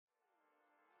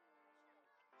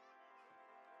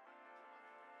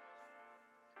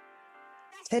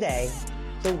Today,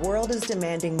 the world is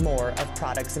demanding more of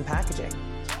products and packaging.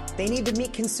 They need to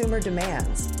meet consumer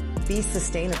demands, be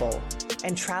sustainable,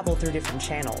 and travel through different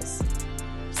channels.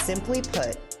 Simply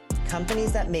put,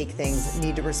 companies that make things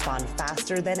need to respond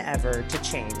faster than ever to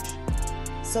change.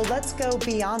 So let's go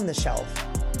beyond the shelf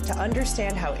to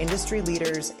understand how industry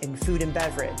leaders in food and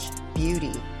beverage,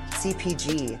 beauty,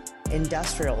 CPG,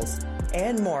 industrials,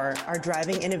 and more are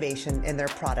driving innovation in their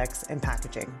products and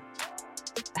packaging.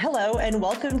 Hello, and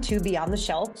welcome to Beyond the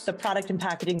Shelf, the product and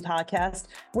packaging podcast,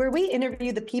 where we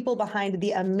interview the people behind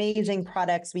the amazing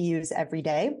products we use every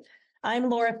day. I'm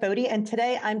Laura Foti, and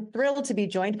today I'm thrilled to be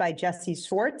joined by Jessie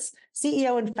Schwartz,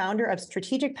 CEO and founder of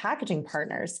Strategic Packaging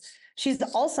Partners. She's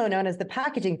also known as the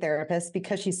packaging therapist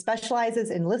because she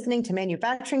specializes in listening to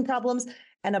manufacturing problems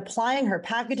and applying her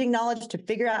packaging knowledge to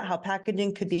figure out how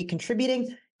packaging could be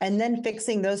contributing and then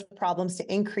fixing those problems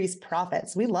to increase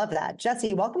profits. We love that.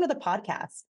 Jessie, welcome to the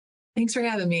podcast. Thanks for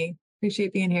having me.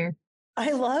 Appreciate being here.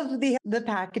 I love the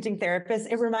packaging therapist.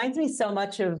 It reminds me so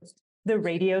much of the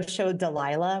radio show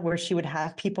Delilah, where she would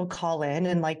have people call in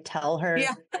and tell her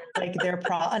their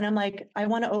problem. And I'm like, I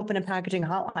want to open a packaging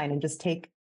hotline and just take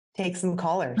some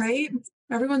callers. Right?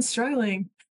 Everyone's struggling.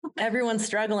 Everyone's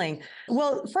struggling.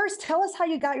 Well, first, tell us how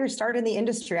you got your start in the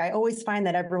industry. I always find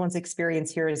that everyone's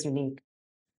experience here is unique.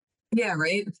 Yeah,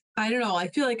 right. I don't know. I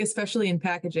feel like, especially in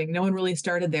packaging, no one really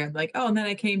started there. And then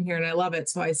I came here and I love it.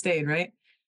 So I stayed, right?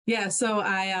 Yeah. So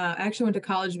I actually went to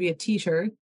college to be a teacher.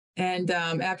 And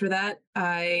after that,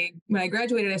 when I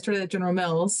graduated, I started at General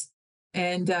Mills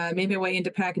and made my way into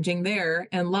packaging there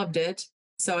and loved it.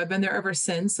 So I've been there ever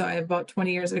since. So I have about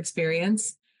 20 years of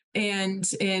experience. And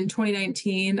in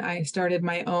 2019, I started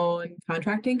my own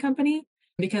contracting company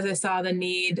because I saw the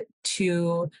need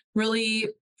to really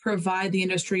provide the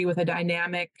industry with a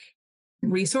dynamic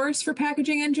resource for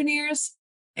packaging engineers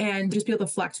and just be able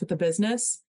to flex with the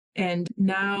business. And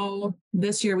now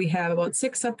this year we have about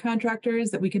 6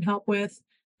 subcontractors that we can help with.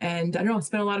 And I don't know,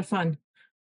 it's been a lot of fun.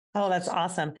 Oh, that's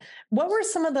awesome. What were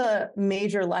some of the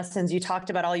major lessons? You talked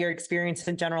about all your experience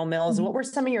at General Mills. What were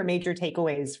some of your major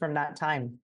takeaways from that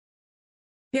time?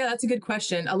 Yeah, that's a good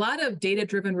question. A lot of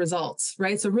data-driven results,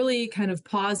 right? So really kind of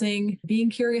pausing, being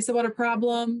curious about a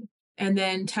problem, and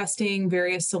then testing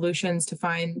various solutions to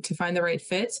find the right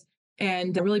fit,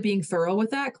 and really being thorough with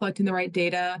that, collecting the right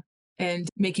data and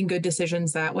making good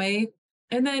decisions that way.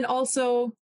 And then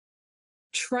also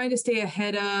trying to stay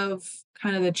ahead of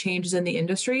kind of the changes in the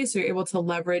industry. So you're able to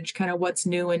leverage kind of what's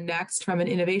new and next from an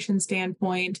innovation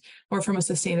standpoint or from a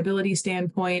sustainability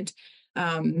standpoint,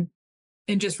 and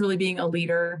just really being a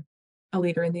leader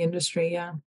in the industry.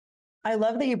 Yeah. I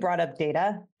love that you brought up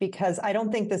data because I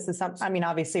don't think this is something,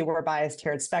 obviously we're biased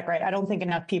here at Spec, right? I don't think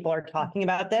enough people are talking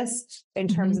about this in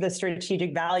terms of the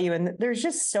strategic value. And there's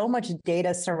just so much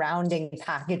data surrounding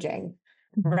packaging,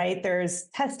 right? There's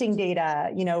testing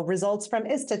data, results from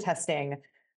ISTA testing.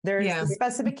 There's the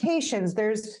specifications,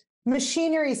 there's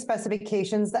machinery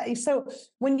specifications. So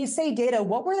when you say data,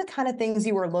 what were the kind of things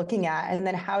you were looking at? And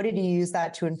then how did you use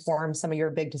that to inform some of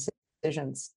your big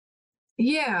decisions?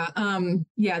 Yeah.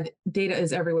 Data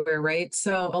is everywhere, right?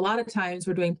 So a lot of times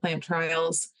we're doing plant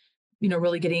trials,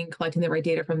 really collecting the right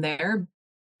data from there.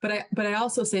 But I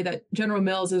also say that General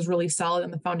Mills is really solid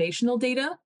on the foundational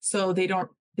data. So they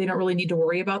don't really need to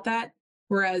worry about that.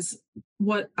 Whereas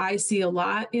what I see a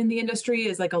lot in the industry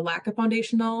is like a lack of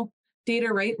foundational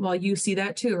data, right? Well, you see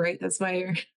that too, right? That's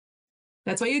why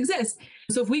you exist.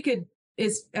 So if we could,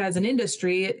 as an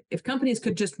industry, if companies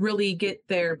could just really get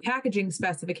their packaging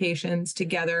specifications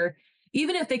together,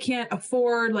 even if they can't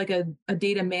afford like a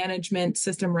data management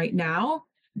system right now,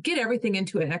 get everything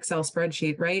into an Excel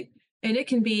spreadsheet, right? And it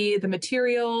can be the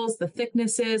materials, the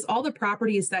thicknesses, all the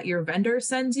properties that your vendor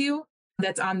sends you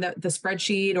that's on the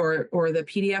spreadsheet or the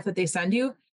PDF that they send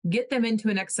you, get them into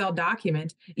an Excel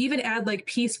document, even add like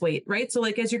piece weight, right? So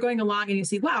as you're going along and you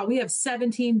see, wow, we have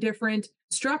 17 different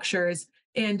structures.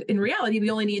 And in reality, we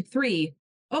only need 3.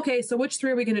 Okay, so which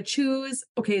 3 are we going to choose?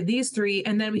 Okay, these 3.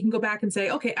 And then we can go back and say,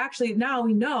 okay, actually, now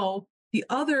we know the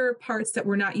other parts that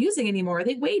we're not using anymore,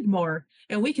 they weighed more.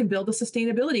 And we can build a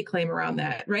sustainability claim around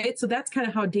that, right? So that's kind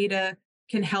of how data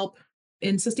can help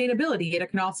in sustainability. It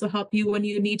can also help you when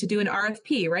you need to do an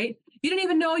RFP, right? You didn't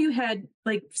even know you had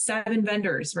 7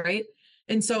 vendors, right?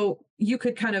 And so you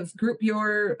could kind of group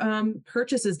your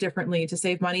purchases differently to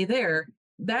save money there.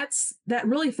 That's that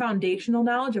really foundational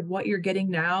knowledge of what you're getting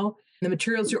now, the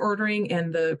materials you're ordering,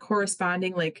 and the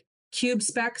corresponding cube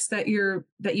specs that you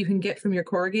can get from your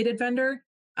corrugated vendor.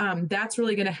 That's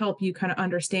really going to help you kind of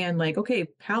understand okay,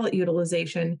 pallet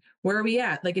utilization, where are we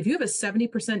at? If you have a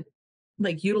 70%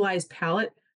 utilized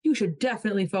pallet, you should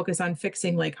definitely focus on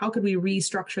fixing, like, how could we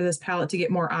restructure this pallet to get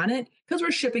more on it? Because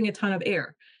we're shipping a ton of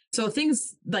air. So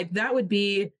things like that would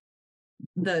be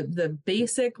the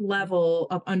basic level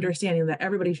of understanding that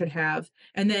everybody should have.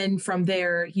 And then from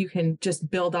there, you can just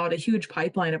build out a huge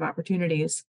pipeline of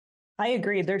opportunities. I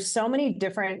agree. There's so many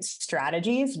different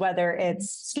strategies, whether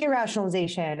it's SKU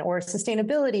rationalization or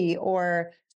sustainability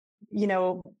or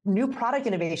new product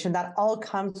innovation that all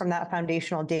come from that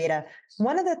foundational data.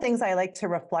 One of the things I like to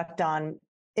reflect on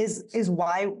is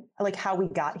why, like, how we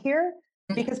got here,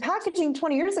 because packaging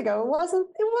 20 years ago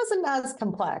wasn't as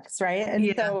complex, right?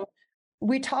 And so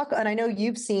we talk, and I know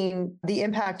you've seen the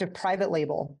impact of private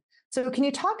label. So can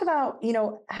you talk about,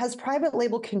 has private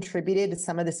label contributed to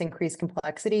some of this increased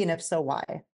complexity? And if so,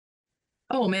 why?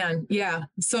 Oh man, yeah.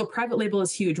 So private label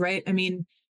is huge, right? I mean,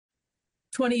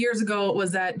 20 years ago, it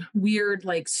was that weird,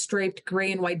 like, striped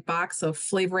gray and white box of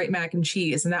Flavor 8 mac and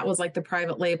cheese. And that was like the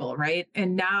private label, right?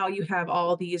 And now you have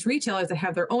all these retailers that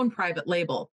have their own private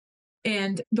label.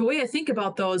 And the way I think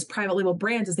about those private label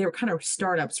brands is they were kind of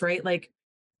startups, right? Like,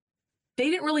 they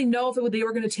didn't really know if they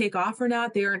were going to take off or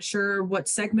not. They aren't sure what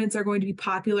segments are going to be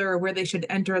popular or where they should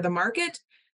enter the market.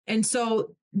 And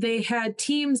so they had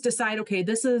teams decide, okay,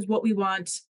 this is what we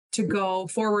want to go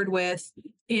forward with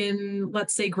in,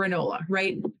 let's say, granola,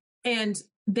 right? And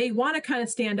they want to kind of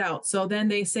stand out. So then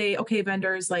they say, okay,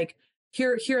 vendors, like,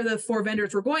 here are the 4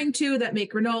 vendors we're going to that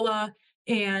make granola,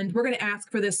 and we're going to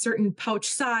ask for this certain pouch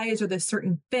size or this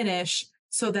certain finish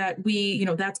so that we,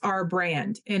 that's our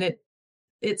brand. And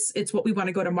it's what we want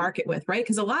to go to market with, right?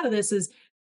 Because a lot of this is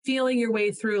feeling your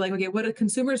way through, like, okay, what do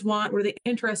consumers want? What are they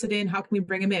interested in? How can we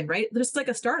bring them in, right? Just like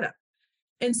a startup.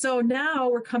 And so now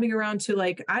we're coming around to,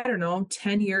 like, I don't know,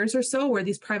 10 years or so where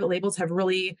these private labels have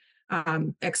really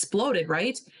exploded,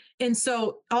 right? And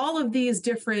so all of these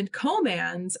different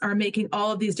co-mans are making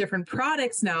all of these different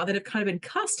products now that have kind of been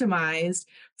customized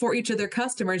for each of their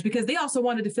customers, because they also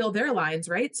wanted to fill their lines,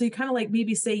 right? So you kind of, like,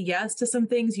 maybe say yes to some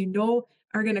things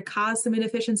are going to cause some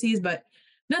inefficiencies, but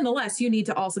nonetheless, you need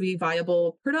to also be a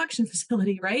viable production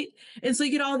facility, right? And so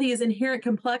you get all these inherent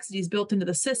complexities built into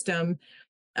the system,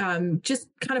 just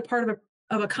kind of part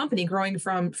of a company growing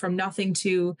from nothing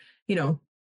to,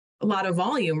 a lot of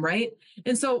volume, right?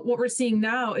 And so what we're seeing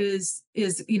now is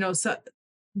so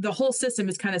the whole system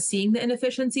is kind of seeing the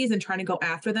inefficiencies and trying to go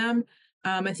after them.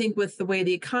 I think with the way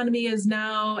the economy is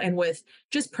now and with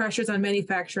just pressures on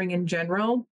manufacturing in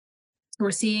general, we're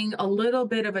seeing a little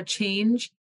bit of a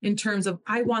change in terms of,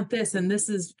 I want this, and this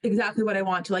is exactly what I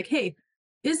want, to, like, hey,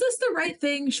 is this the right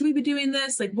thing? Should we be doing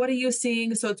this? Like, what are you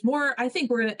seeing? So it's more, I think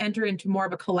we're going to enter into more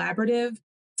of a collaborative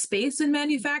space in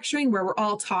manufacturing where we're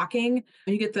all talking.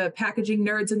 You get the packaging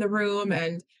nerds in the room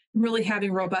and really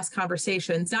having robust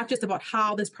conversations, not just about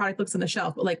how this product looks on the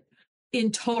shelf, but, like,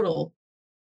 in total,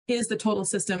 is the total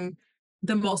system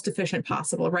the most efficient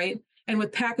possible, right? And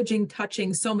with packaging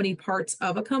touching so many parts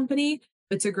of a company,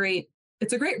 it's a great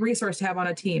resource to have on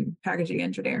a team, packaging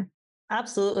engineer.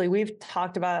 Absolutely. We've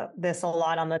talked about this a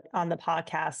lot on the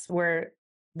podcast, where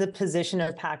the position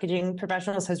of packaging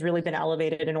professionals has really been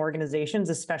elevated in organizations,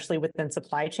 especially within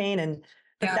supply chain. And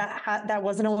that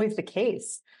wasn't always the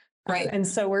case. Right. And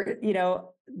so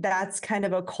that's kind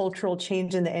of a cultural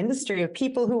change in the industry of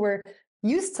people who were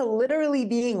used to literally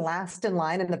being last in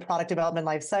line in the product development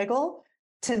lifecycle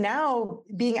to now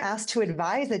being asked to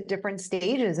advise at different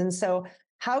stages. And so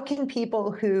how can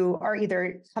people who are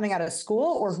either coming out of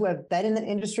school or who have been in the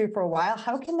industry for a while,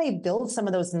 how can they build some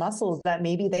of those muscles that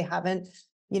maybe they haven't,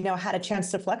 had a chance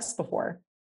to flex before?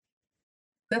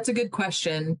 That's a good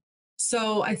question.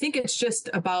 So I think it's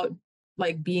just about,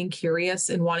 like, being curious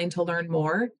and wanting to learn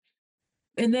more.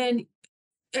 And then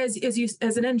as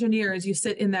an engineer, as you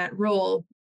sit in that role,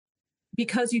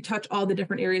 because you touch all the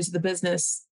different areas of the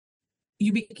business,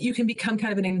 you can become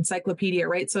kind of an encyclopedia,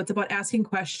 right? So it's about asking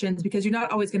questions, because you're not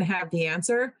always going to have the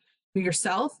answer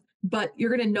yourself, but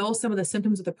you're going to know some of the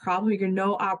symptoms of the problem. You're going to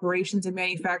know operations and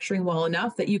manufacturing well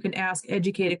enough that you can ask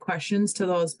educated questions to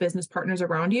those business partners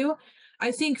around you.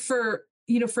 I think for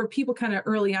people kind of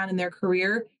early on in their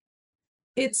career,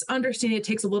 it's understanding it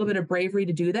takes a little bit of bravery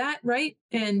to do that, right?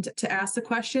 And to ask the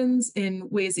questions in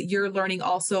ways that you're learning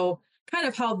also kind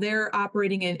of how they're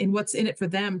operating and what's in it for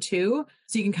them too.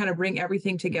 So you can kind of bring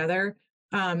everything together.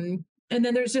 And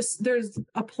then there's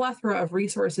a plethora of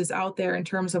resources out there in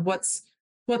terms of what's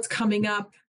coming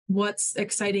up, what's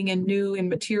exciting and new in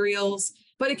materials,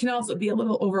 but it can also be a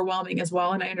little overwhelming as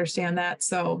well. And I understand that.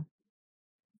 So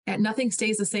nothing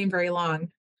stays the same very long.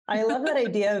 I love that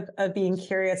idea of being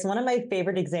curious. One of my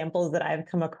favorite examples that I've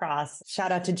come across,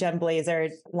 shout out to Jen Blazer,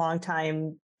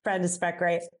 longtime friend of Spec,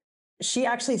 right? She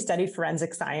actually studied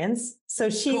forensic science. So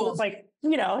she was like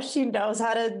she knows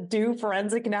how to do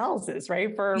forensic analysis,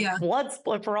 right? For Yeah. blood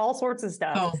split, for all sorts of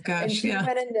stuff. Oh And gosh. Yeah.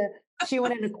 she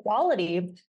went into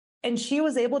quality, and she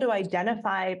was able to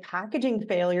identify packaging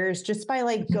failures just by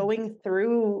like Mhm. going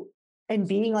through and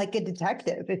being like a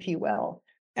detective, if you will.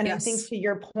 And I think Yes. to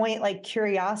your point, like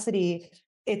curiosity,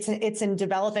 it's in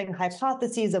developing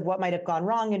hypotheses of what might have gone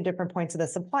wrong in different points of the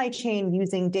supply chain,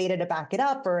 using data to back it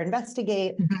up or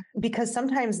investigate, Mhm. because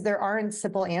sometimes there aren't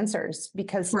simple answers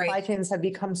because supply Right. chains have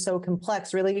become so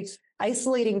complex. Really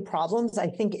isolating problems, I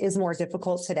think, is more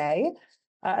difficult today,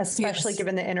 especially Yes.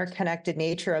 given the interconnected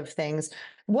nature of things.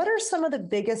 What are some of the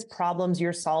biggest problems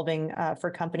you're solving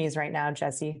for companies right now,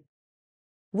 Jessie?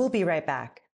 We'll be right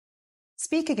back.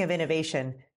 Speaking of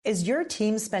innovation, is your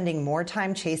team spending more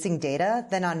time chasing data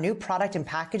than on new product and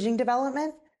packaging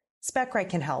development? SpecRite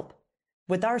can help.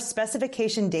 With our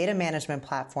specification data management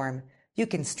platform, you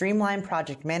can streamline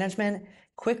project management,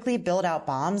 quickly build out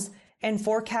BOMs, and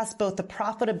forecast both the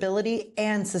profitability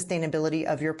and sustainability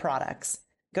of your products.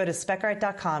 Go to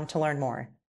specrite.com to learn more.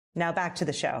 Now back to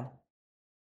the show.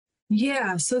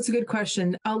 Yeah. So it's a good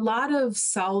question. A lot of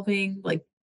solving, like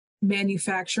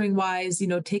manufacturing wise,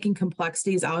 taking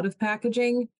complexities out of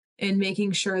packaging and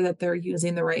making sure that they're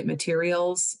using the right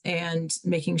materials and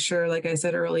making sure, like I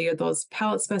said earlier, those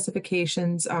pallet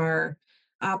specifications are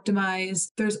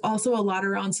optimized. There's also a lot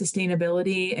around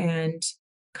sustainability and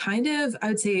kind of, I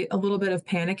would say, a little bit of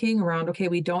panicking around, okay,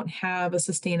 we don't have a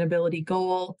sustainability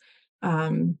goal.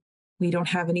 Um, we don't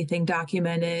have anything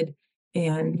documented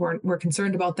and we're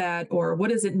concerned about that. Or what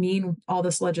does it mean? All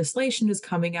this legislation is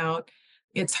coming out.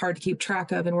 It's hard to keep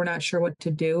track of and we're not sure what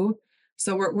to do.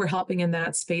 So we're helping in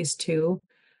that space too.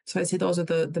 So I say those are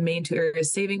the main two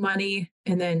areas: saving money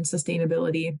and then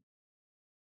sustainability.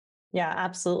 Yeah,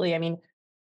 absolutely. I mean,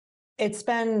 it's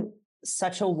been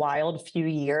such a wild few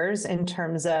years in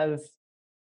terms of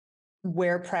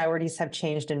where priorities have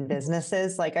changed in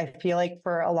businesses. Like, I feel like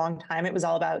for a long time, it was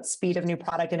all about speed of new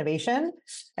product innovation.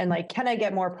 And like, can I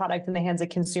get more product in the hands of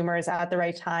consumers at the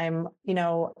right time,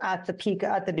 at the peak,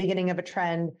 at the beginning of a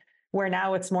trend, where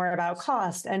now it's more about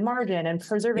cost and margin and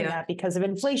preserving Yeah. that because of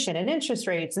inflation and interest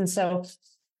rates. And so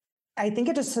I think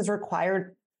it just has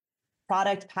required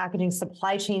product packaging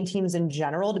supply chain teams in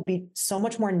general to be so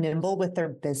much more nimble with their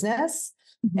business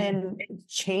Mhm. and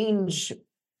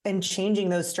changing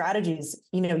those strategies,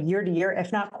 year to year,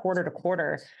 if not quarter to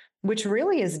quarter, which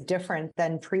really is different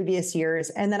than previous years.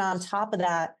 And then on top of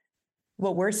that,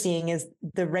 what we're seeing is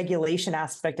the regulation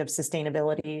aspect of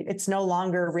sustainability. It's no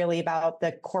longer really about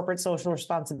the corporate social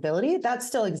responsibility. That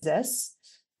still exists,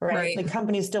 right? Right. The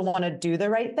companies still want to do the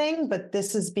right thing, but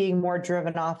this is being more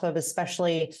driven off of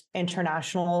especially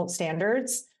international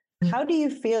standards. How do you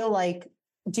feel like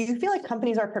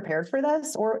companies are prepared for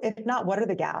this? Or if not, what are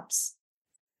the gaps?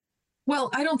 Well,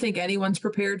 I don't think anyone's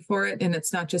prepared for it, and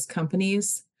it's not just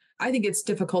companies. I think it's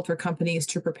difficult for companies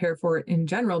to prepare for it in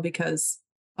general because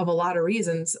of a lot of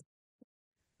reasons.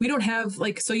 We don't have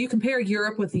so you compare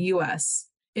Europe with the US.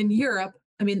 In Europe,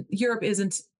 I mean, Europe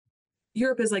is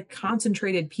like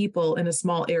concentrated people in a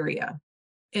small area.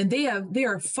 And they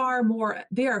are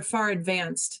far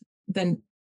advanced than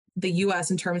the US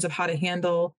in terms of how to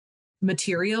handle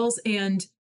materials. And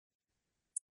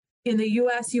in the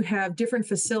US, you have different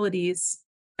facilities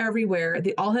everywhere.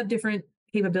 They all have different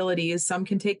capabilities. Some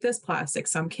can take this plastic,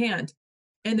 some can't.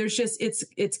 And there's just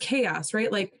it's chaos,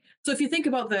 right? Like, so if you think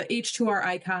about the H2R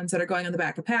icons that are going on the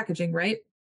back of packaging, right?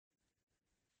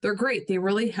 They're great. They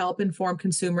really help inform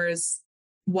consumers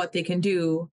what they can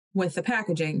do with the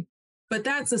packaging. But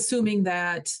that's assuming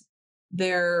that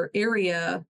their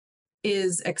area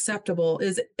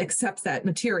accepts that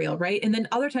material, right? And then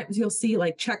other times you'll see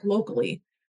like check locally.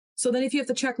 So then if you have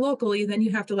to check locally, then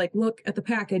you have to like look at the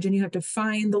package and you have to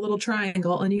find the little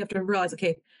triangle and you have to realize,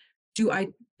 okay,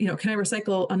 can I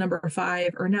recycle a number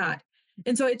 5 or not?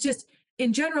 And so it's just,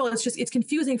 in general, it's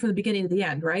confusing from the beginning to the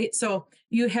end, right? So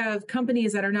you have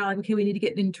companies that are now like, okay, we need to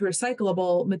get into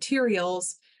recyclable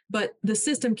materials, but the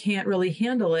system can't really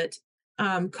handle it.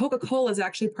 Coca-Cola is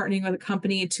actually partnering with a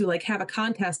company to like have a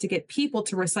contest to get people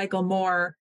to recycle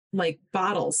more like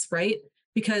bottles, right?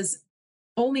 Because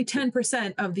only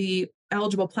 10% of the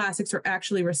eligible plastics are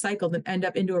actually recycled and end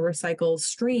up into a recycle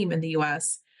stream in the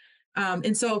US.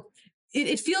 And so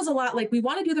it feels a lot like we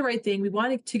want to do the right thing. We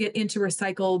want to get into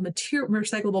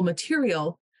recyclable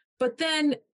material, but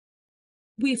then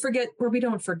we forget, or we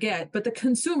don't forget, but the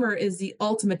consumer is the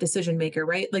ultimate decision maker,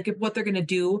 right? Like if what they're going to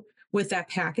do with that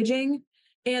packaging.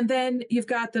 And then you've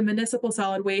got the municipal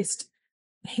solid waste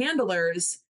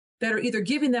handlers that are either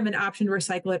giving them an option to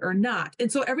recycle it or not.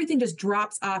 And so everything just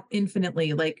drops off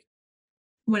infinitely. Like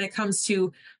when it comes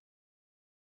to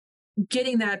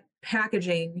getting that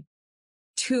packaging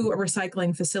to a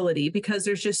recycling facility, because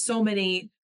there's just so many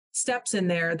steps in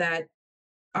there that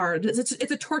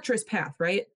it's a torturous path,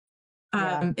 right?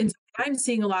 Yeah. And what I'm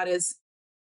seeing a lot is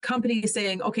companies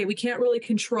saying, okay, we can't really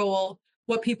control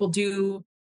what people do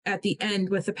at the end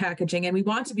with the packaging, and we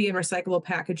want to be in recyclable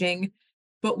packaging,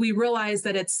 but we realize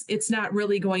that it's not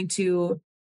really going to,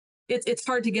 it's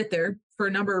hard to get there for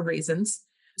a number of reasons.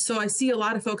 So I see a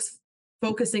lot of folks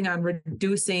focusing on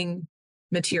reducing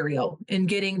material and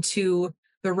getting to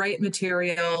the right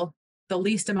material, the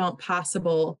least amount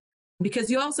possible, because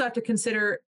you also have to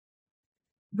consider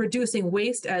reducing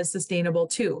waste as sustainable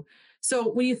too. So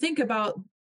when you think about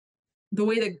the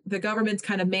way that the government's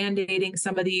kind of mandating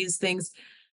some of these things,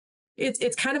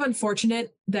 it's kind of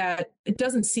unfortunate that it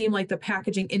doesn't seem like the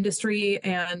packaging industry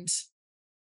and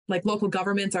like local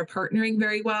governments are partnering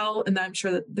very well. And I'm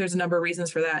sure that there's a number of reasons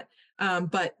for that.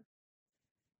 But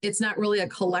it's not really a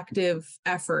collective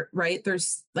effort, right?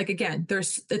 It's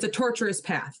a torturous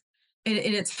path, and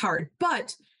it's hard,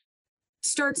 but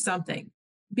start something,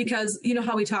 because you know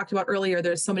how we talked about earlier,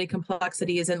 there's so many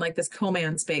complexities in like this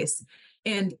co-man space,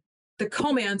 and the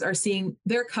co-mans are seeing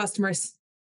their customers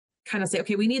kind of say,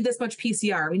 okay, we need this much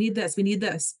PCR, we need this,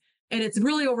 and it's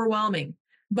really overwhelming.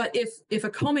 But if a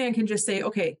co-man can just say,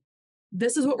 okay,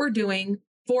 this is what we're doing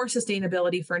for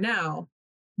sustainability for now,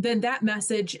 then that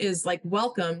message is like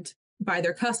welcomed by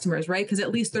their customers, right? Because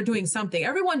at least they're doing something.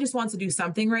 Everyone just wants to do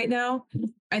something right now.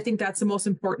 I think that's the most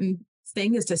important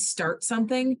thing, is to start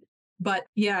something. But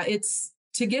yeah, it's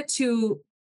to get to,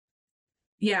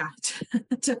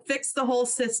 to fix the whole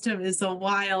system is a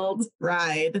wild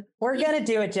ride. We're going to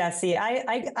do it, Jessie.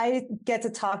 I get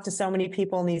to talk to so many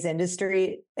people in this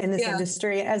industry.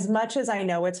 As much as I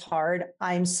know it's hard,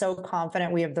 I'm so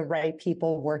confident we have the right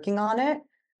people working on it.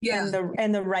 Yeah.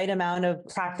 And the right amount of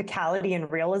practicality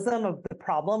and realism of the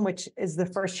problem, which is the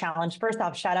first challenge. First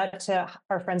off, shout out to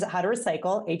our friends at How to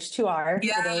Recycle, H2R,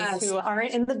 for those who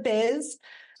aren't in the biz.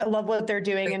 I love what they're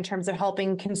doing in terms of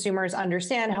helping consumers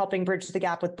understand, helping bridge the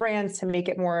gap with brands to make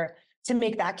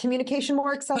that communication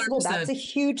more accessible. 100%. That's a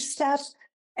huge step.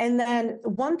 And then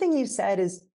one thing you said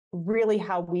is really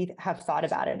how we have thought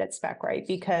about it at Spec, right?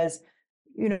 Because,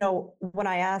 you know, when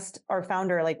I asked our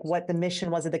founder, like what the mission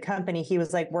was of the company, he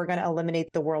was like, we're going to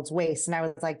eliminate the world's waste. And I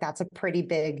was like, that's a pretty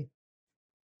big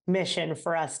mission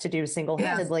for us to do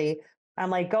single-handedly. Yeah. I'm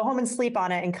like, go home and sleep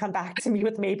on it and come back to me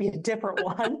with maybe a different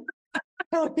one.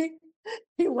 So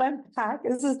he went back.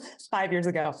 This is 5 years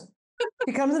ago.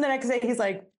 He comes in the next day. He's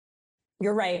like,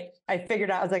 you're right. I figured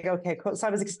out. I was like, okay, cool. So I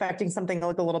was expecting something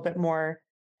like a little bit more.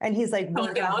 And he's like,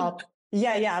 we're going to help.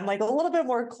 Yeah. I'm like a little bit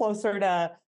more closer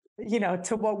to,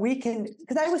 to what we can,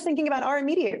 because I was thinking about our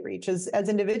immediate reach as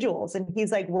individuals. And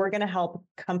he's like, we're going to help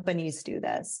companies do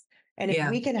this. And if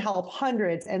we can help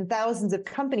hundreds and thousands of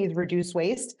companies reduce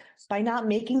waste by not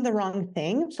making the wrong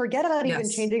thing, forget about even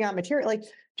changing out material, like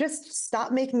just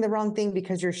stop making the wrong thing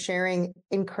because you're sharing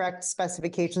incorrect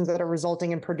specifications that are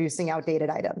resulting in producing outdated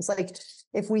items. Like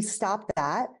if we stop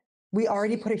that, we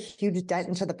already put a huge dent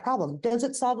into the problem. Does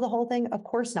it solve the whole thing? Of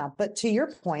course not. But to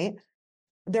your point,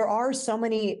 there are so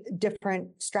many different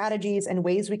strategies and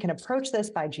ways we can approach this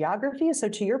by geography. So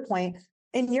to your point,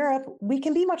 in Europe, we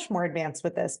can be much more advanced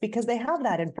with this because they have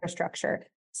that infrastructure.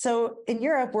 So in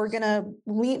Europe, we're going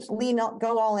to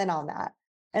go all in on that.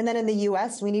 And then in the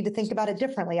US, we need to think about it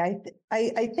differently.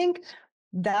 I think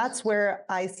that's where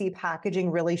I see packaging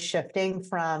really shifting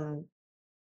from,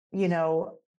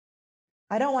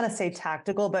 I don't want to say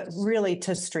tactical, but really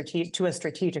to a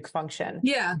strategic function.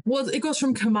 Yeah. Well, it goes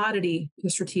from commodity to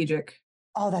strategic.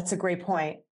 Oh, that's a great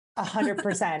point.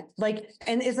 100%.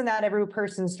 And isn't that every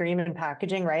person's dream in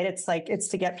packaging, right? It's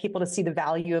to get people to see the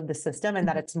value of the system and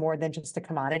that it's more than just a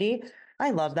commodity. I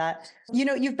love that.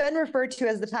 You've been referred to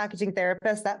as the packaging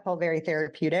therapist. That felt very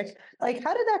therapeutic. How did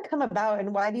that come about?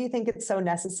 And why do you think it's so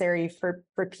necessary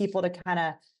for people to kind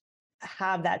of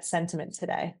have that sentiment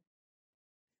today?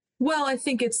 Well, I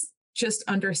think it's just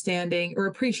understanding or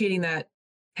appreciating that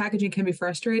packaging can be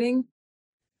frustrating,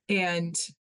 and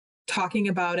talking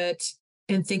about it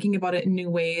and thinking about it in new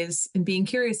ways and being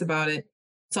curious about it,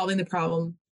 solving the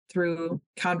problem through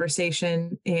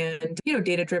conversation and,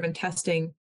 data-driven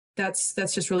testing. That's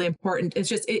just really important. It's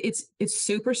just, it's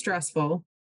super stressful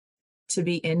to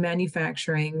be in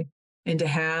manufacturing and to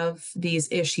have these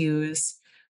issues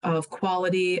of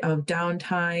quality, of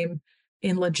downtime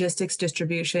in logistics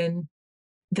distribution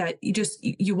that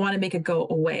you want to make it go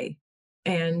away.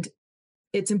 And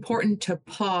it's important to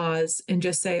pause and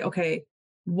just say, okay,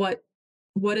 what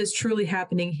is truly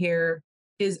happening here?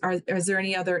 Is there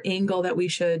any other angle that we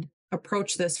should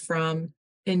approach this from,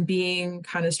 in being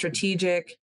kind of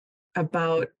strategic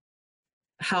about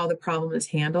how the problem is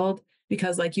handled,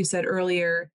 because like you said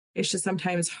earlier, it's just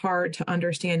sometimes hard to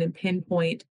understand and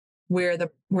pinpoint where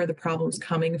the problem's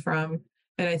coming from.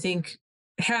 And I think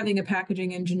having a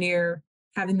packaging engineer,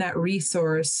 having that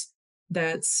resource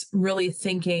that's really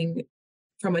thinking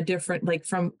from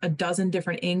from a dozen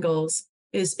different angles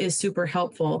is super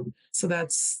helpful. So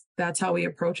that's how we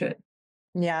approach it.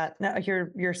 Yeah, no,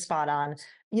 you're spot on.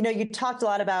 You talked a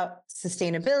lot about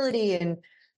sustainability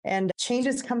and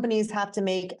changes companies have to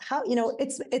make. How,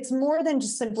 it's more than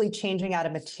just simply changing out a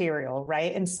material,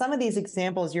 right? In some of these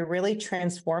examples, you're really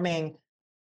transforming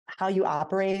how you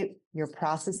operate, your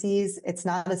processes. It's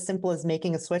not as simple as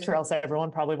making a switch, or else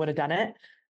everyone probably would have done it.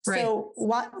 Right. So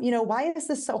why is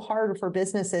this so hard for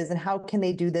businesses, and how can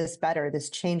they do this better, this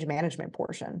change management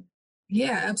portion?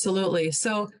 Yeah, absolutely.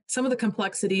 So some of the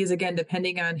complexities, again,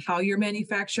 depending on how you're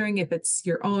manufacturing, if it's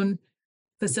your own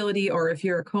facility or if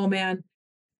you're a co-man,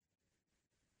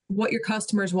 what your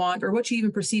customers want or what you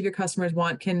even perceive your customers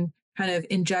want can kind of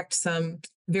inject some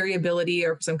variability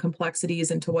or some complexities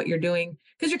into what you're doing,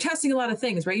 because you're testing a lot of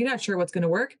things, right? You're not sure what's going to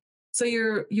work. So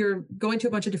you're going to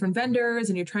a bunch of different vendors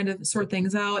and you're trying to sort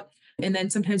things out. And then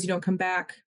sometimes you don't come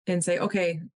back and say,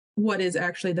 okay, what is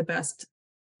actually the best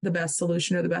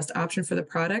solution or the best option for the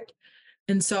product?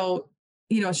 And so,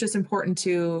 it's just important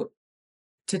to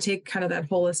take kind of that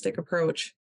holistic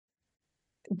approach.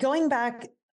 Going back,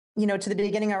 to the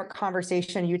beginning of our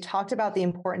conversation, you talked about the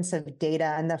importance of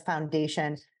data and the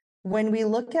foundation. When we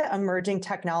look at emerging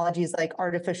technologies like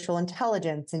artificial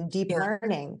intelligence and deep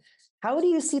learning, how do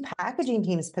you see packaging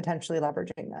teams potentially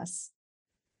leveraging this?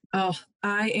 Oh,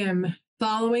 I am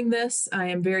following this. I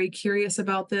am very curious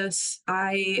about this.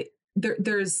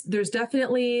 There's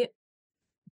definitely,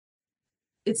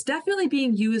 it's definitely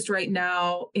being used right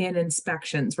now in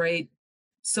inspections, right?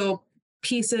 So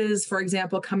pieces, for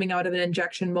example, coming out of an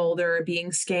injection molder,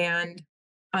 being scanned,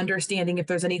 understanding if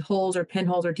there's any holes or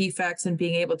pinholes or defects, and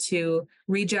being able to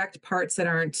reject parts that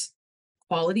aren't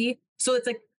quality. So it's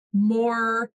like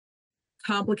more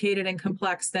complicated and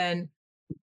complex than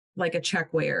like a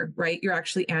check weigher, right? You're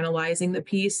actually analyzing the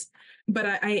piece. But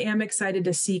I am excited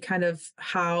to see kind of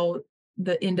how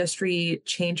the industry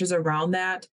changes around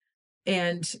that.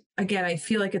 And again, I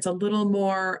feel like it's a little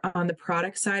more on the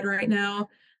product side right now,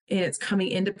 and it's coming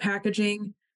into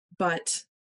packaging, but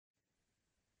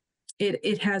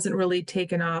it hasn't really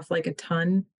taken off like a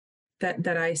ton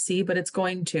that I see, but it's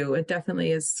going to. It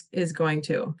definitely is going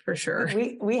to, for sure.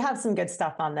 We have some good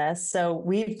stuff on this. So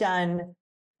we've done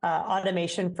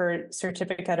automation for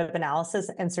certificate of analysis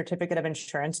and certificate of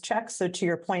insurance checks. So to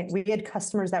your point, we had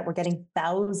customers that were getting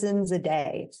thousands a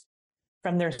day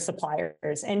from their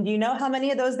suppliers. And do you know how many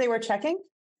of those they were checking?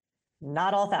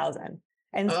 Not all thousand.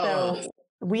 And so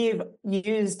we've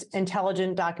used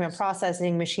intelligent document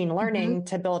processing, machine learning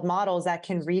to build models that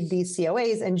can read these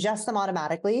COAs, ingest them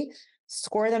automatically,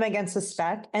 score them against the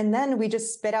spec, and then we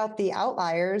just spit out the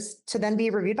outliers to then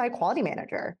be reviewed by a quality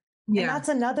manager. Yeah. And that's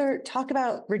another talk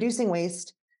about reducing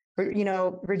waste,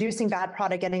 reducing bad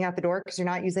product getting out the door because you're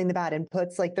not using the bad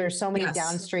inputs. Like there's so many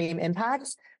downstream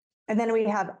impacts. And then we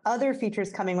have other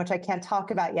features coming, which I can't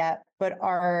talk about yet, but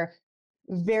are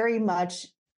very much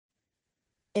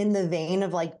in the vein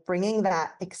of like bringing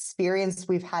that experience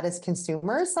we've had as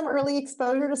consumers, some early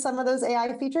exposure to some of those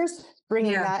AI features,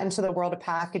 bringing that into the world of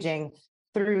packaging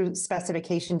through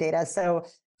specification data. So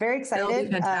very excited. That'll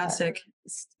be fantastic.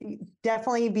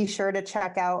 Definitely be sure to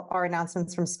check out our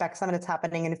announcements from Spec Summit. It's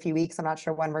happening in a few weeks. I'm not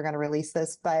sure when we're going to release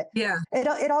this, but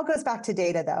it all goes back to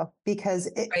data though, because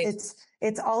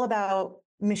it's all about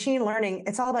machine learning.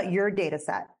 It's all about your data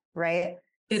set, right?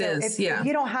 If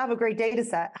you don't have a great data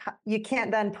set, you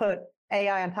can't then put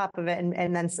AI on top of it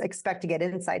and then expect to get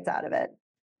insights out of it.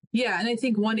 Yeah. And I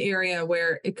think one area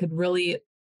where it could really,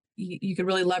 you could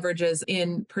really leverage is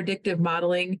in predictive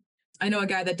modeling. I know a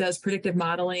guy that does predictive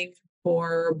modeling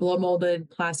for blow molded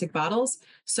plastic bottles.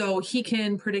 So he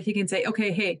can predict, he can say,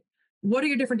 okay, hey, what are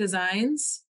your different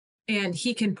designs? And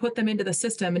he can put them into the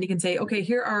system and he can say, okay,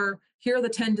 here are the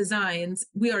 10 designs.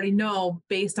 We already know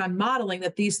based on modeling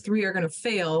that these 3 are going to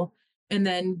fail. And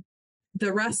then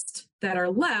the rest that are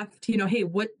left, hey,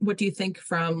 what do you think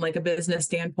from like a business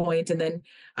standpoint? And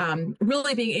then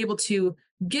really being able to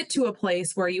get to a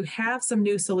place where you have some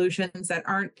new solutions that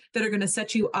are going to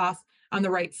set you off on the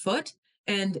right foot.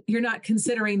 And you're not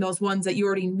considering those ones that you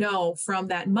already know from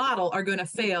that model are going to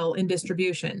fail in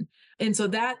distribution. And so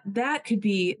that's going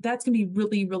to be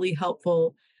really, really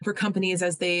helpful for companies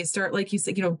as they start, like you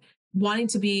said, wanting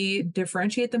to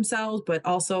differentiate themselves, but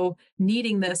also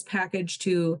needing this package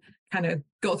to kind of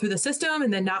go through the system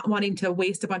and then not wanting to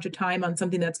waste a bunch of time on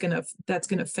something that's going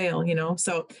to fail,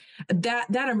 So that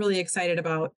I'm really excited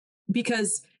about,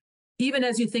 because even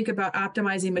as you think about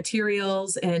optimizing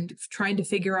materials and trying to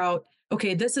figure out,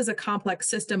 okay, this is a complex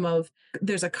system of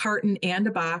there's a carton and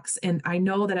a box, and I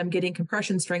know that I'm getting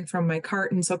compression strength from my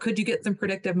carton. So could you get some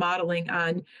predictive modeling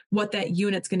on what that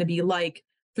unit's going to be like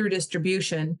through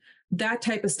distribution? That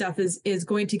type of stuff is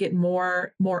going to get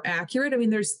more accurate. I mean,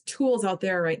 there's tools out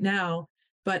there right now,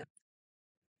 but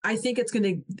I think it's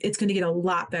going to get a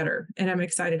lot better, and I'm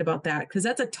excited about that, because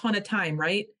that's a ton of time,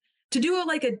 right? To do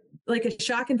like a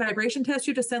shock and vibration test,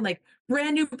 you just send like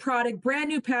brand new product, brand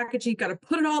new packaging, got to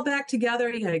put it all back together.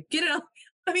 You got to get it all.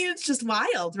 I mean, it's just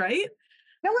wild, right?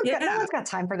 No one's got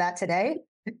time for that today.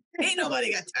 Ain't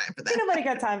nobody got time for that. Ain't nobody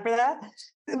got time for that.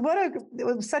 It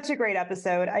was such a great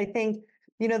episode. I think,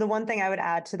 the one thing I would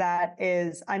add to that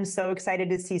is I'm so excited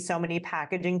to see so many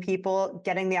packaging people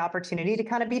getting the opportunity to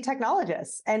kind of be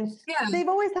technologists. And they've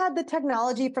always had the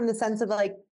technology from the sense of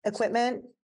like equipment,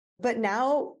 but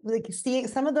now like seeing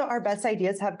some of our best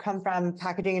ideas have come from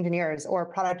packaging engineers or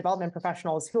product development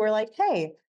professionals who are like,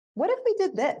 hey, what if we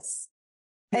did this?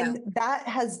 Yeah. And that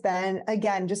has been,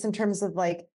 again, just in terms of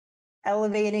like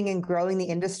elevating and growing the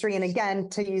industry. And again,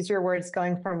 to use your words,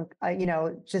 going from,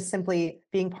 just simply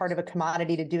being part of a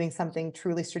commodity to doing something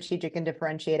truly strategic and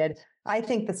differentiated. I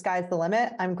think the sky's the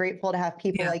limit. I'm grateful to have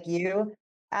people like you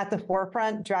at the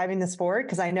forefront driving this forward,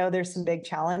 because I know there's some big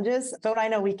challenges, but I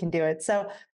know we can do it.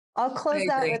 So I'll close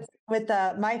out with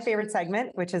my favorite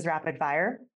segment, which is rapid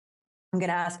fire. I'm going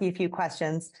to ask you a few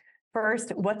questions.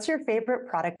 First, what's your favorite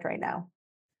product right now?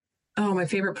 Oh, my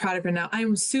favorite product right now.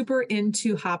 I'm super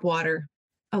into hop water.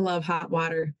 I love hot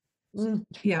water.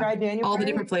 Yeah. Dry January? All the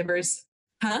different flavors.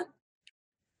 Huh?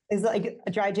 Is like a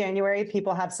dry January.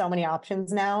 People have so many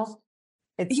options now.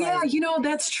 It's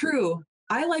that's true.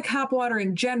 I like hop water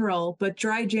in general, but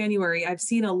dry January, I've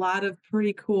seen a lot of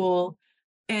pretty cool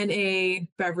NA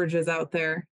beverages out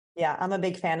there. Yeah, I'm a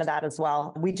big fan of that as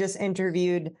well. We just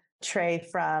interviewed Trey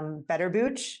from Better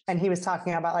Booch, and he was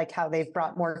talking about like how they've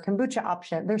brought more kombucha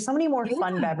options. There's so many more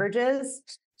fun beverages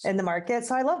in the market.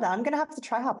 So I love that. I'm going to have to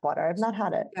try hop water. I've not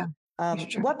had it.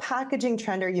 Yeah, what packaging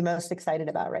trend are you most excited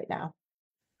about right now?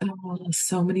 Oh,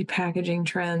 so many packaging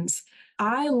trends.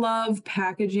 I love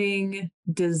packaging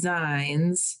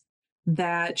designs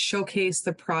that showcase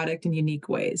the product in unique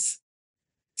ways.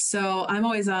 So I'm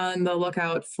always on the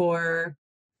lookout for,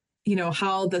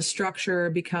 how the structure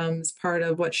becomes part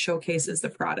of what showcases the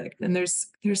product. And there's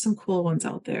some cool ones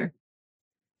out there.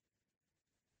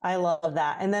 I love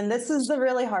that. And then this is the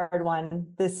really hard one.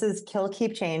 This is kill,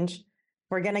 keep, change.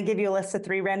 We're going to give you a list of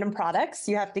 3 random products.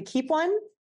 You have to keep one,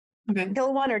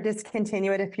 kill one, or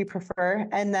discontinue it if you prefer.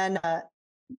 And then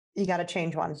you got to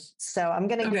change one. So I'm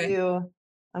going to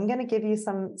give you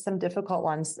some difficult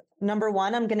ones. Number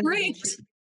 1, I'm going to give you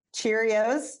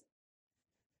Cheerios,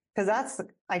 because that's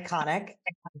iconic.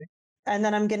 And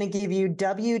then I'm going to give you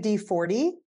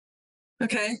WD-40.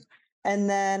 Okay. And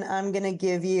then I'm going to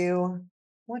give you,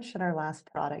 what should our last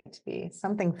product be?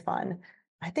 Something fun.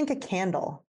 I think a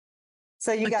candle.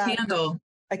 So you got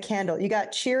a candle. You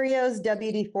got Cheerios,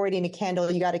 WD-40, and a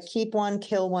candle. You got to keep one,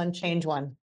 kill one, change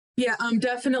one. Yeah, I'm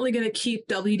definitely going to keep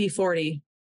WD-40.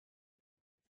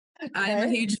 Okay. I'm a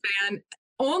huge fan,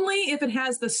 only if it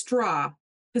has the straw.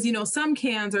 Because, some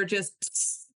cans are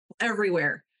just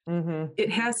everywhere. Mm-hmm.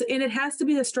 It has to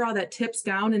be the straw that tips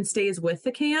down and stays with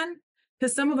the can.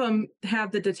 Because some of them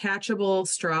have the detachable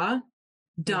straw.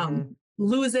 Dumb. Mm-hmm.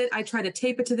 Lose it. I try to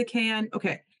tape it to the can.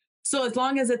 Okay. So as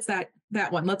long as it's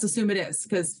that one, let's assume it is,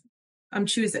 because I'm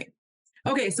choosing.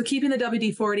 Okay. So keeping the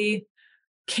WD-40.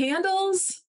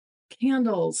 Candles.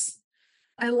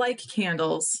 I like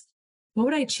candles. What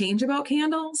would I change about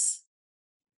candles?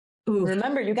 Ooh.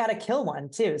 Remember, you got to kill one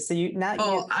too. So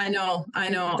I know.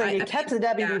 So you kept the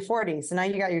WD-40. So now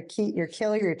you got your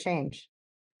kill, your change.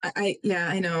 I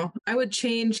know. I would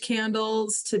change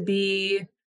candles to be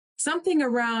something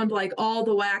around like all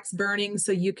the wax burning,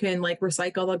 so you can like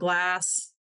recycle the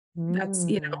glass. That's,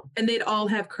 and they'd all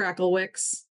have crackle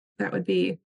wicks. That's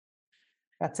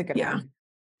a good one.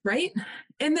 Right.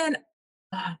 And then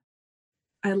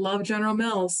I love General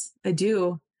Mills. I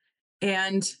do.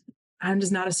 And I'm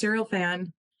just not a cereal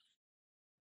fan.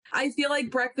 I feel like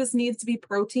breakfast needs to be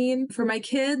protein for my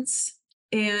kids,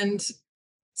 and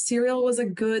cereal was a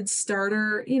good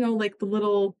starter, like the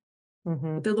little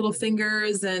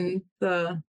fingers and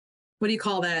the, what do you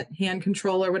call that? Hand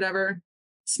control or whatever.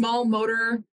 Small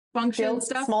motor function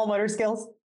stuff. Small motor skills.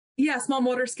 Yeah. Small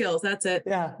motor skills. That's it.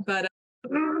 Yeah. But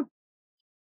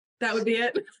that would be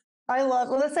it.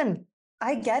 Listen,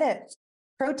 I get it.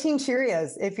 Protein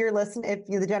Cheerios. If you're listening, if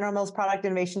the General Mills product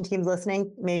innovation team's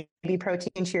listening, maybe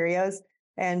Protein Cheerios.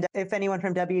 And if anyone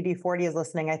from WD-40 is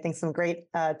listening, I think some great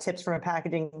tips from a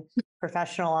packaging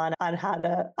professional on how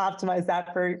to optimize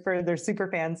that for their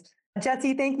super fans.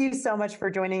 Jessie, thank you so much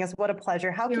for joining us. What a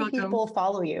pleasure. How can people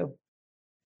follow you?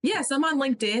 Yes, I'm on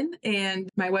LinkedIn, and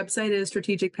my website is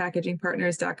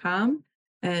strategicpackagingpartners.com.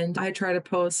 And I try to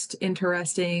post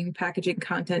interesting packaging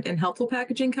content and helpful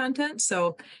packaging content.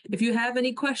 So if you have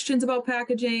any questions about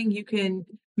packaging, you can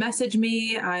message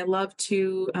me. I love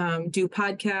to do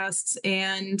podcasts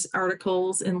and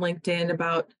articles in LinkedIn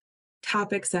about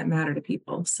topics that matter to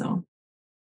people. So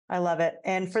I love it.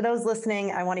 And for those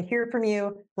listening, I want to hear from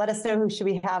you. Let us know who should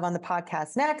we have on the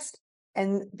podcast next.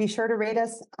 And be sure to rate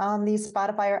us on the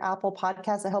Spotify or Apple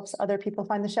podcasts. It helps other people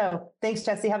find the show. Thanks,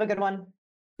 Jessie. Have a good one.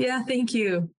 Yeah, thank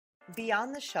you.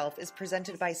 Beyond the Shelf is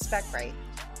presented by SpecRite,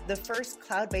 the first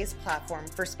cloud-based platform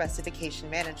for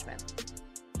specification management.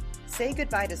 Say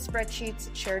goodbye to spreadsheets,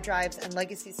 shared drives, and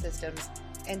legacy systems,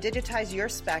 and digitize your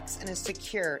specs in a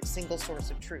secure single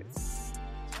source of truth.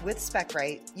 With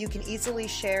SpecRite, you can easily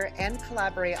share and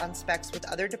collaborate on specs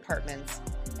with other departments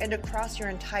and across your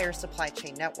entire supply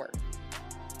chain network.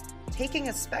 Taking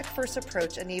a spec-first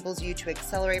approach enables you to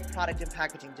accelerate product and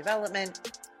packaging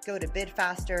development, go to bid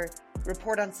faster,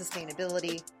 report on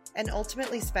sustainability, and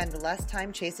ultimately spend less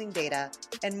time chasing data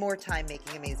and more time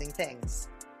making amazing things.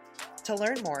 To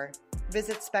learn more,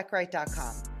 visit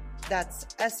specrite.com. That's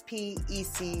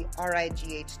SPECRIGHT.com.